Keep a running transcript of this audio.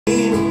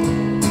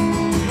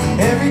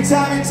Every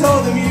time you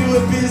told them you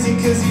were busy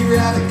cause you'd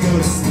rather go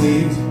to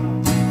sleep.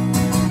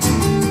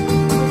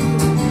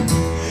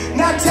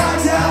 9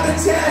 times out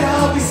of 10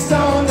 I'll be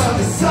stoned on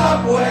the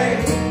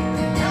subway,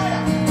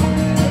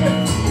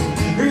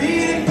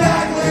 reading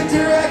backlit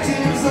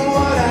directives on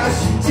what I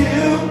should do,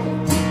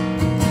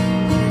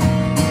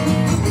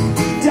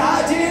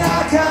 dodging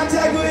eye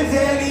contact with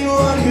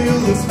anyone who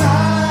looks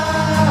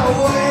my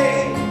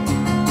way.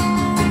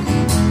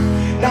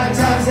 9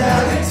 times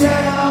out of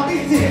 10 I'll be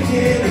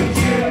thinking of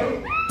you.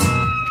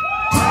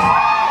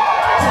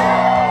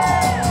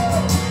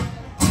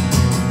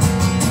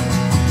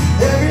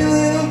 Every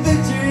little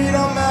victory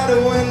don't matter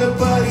when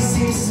nobody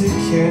seems to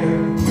care.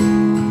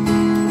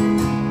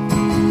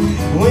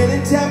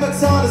 Winning 10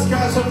 bucks on a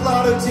scratch off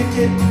lotto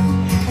ticket,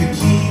 the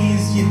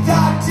keys you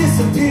thought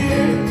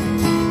disappeared.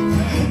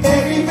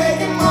 Every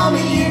vacant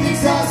moment you've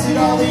exhausted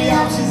all the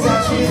options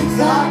that you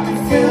thought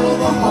could fill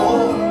the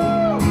hole.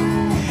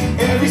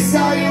 Every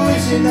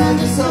salutation I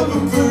just hope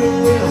for a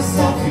little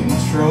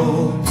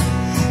self-control.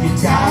 You're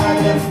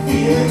tired of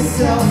feeling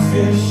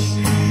selfish,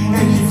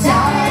 and you're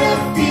tired of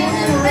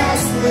feeling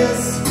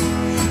restless.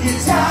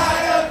 You're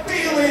tired of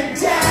feeling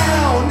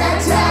down. 9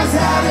 times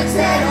out of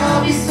 10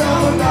 I'll be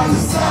stoned on the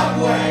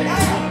subway,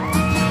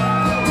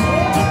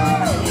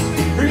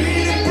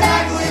 reading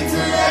backlit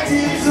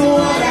directives on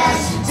what I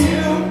should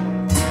do,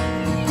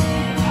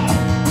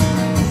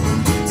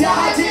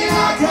 dodging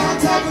eye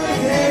contact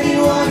with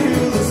anyone who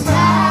looks my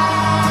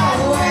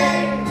way.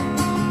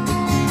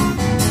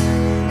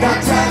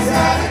 9 times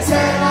out of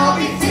 10 I'll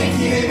be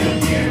thinking of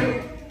you.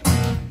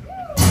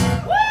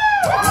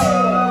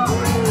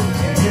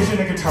 Here's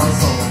your guitar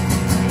solo.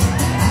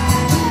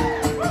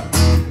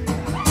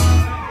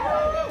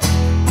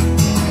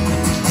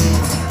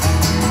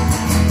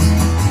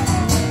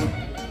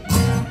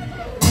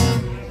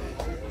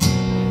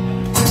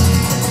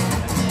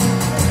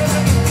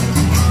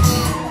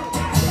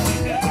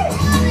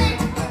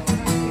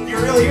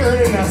 You're really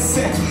earning that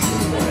sip.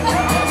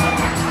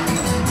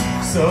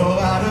 So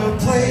out of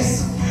place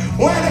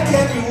when I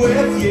can't be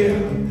with you.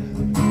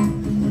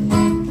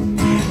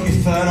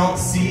 If I don't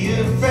see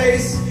your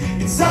face,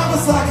 it's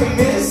almost like I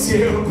miss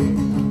you.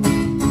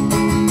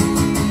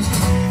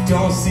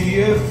 Don't see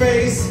your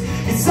face,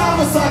 it's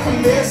almost like I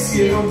miss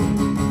you.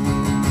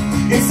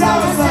 It's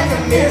almost like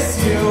I miss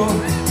you.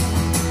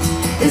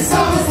 It's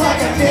almost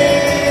like I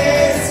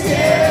miss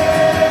you.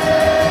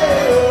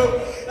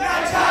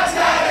 9 times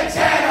out of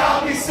 10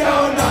 I'll be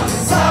stoned on the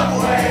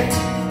subway,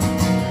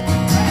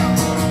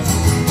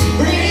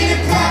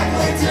 reading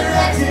backlit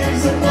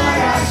directives of what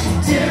I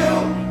should do,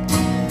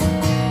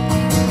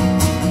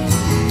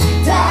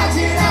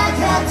 dodging eye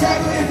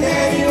contact with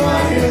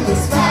anyone who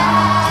looks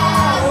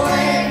my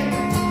way.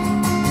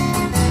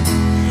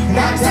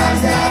 9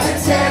 times out of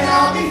 10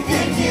 I'll be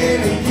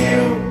thinking of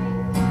you.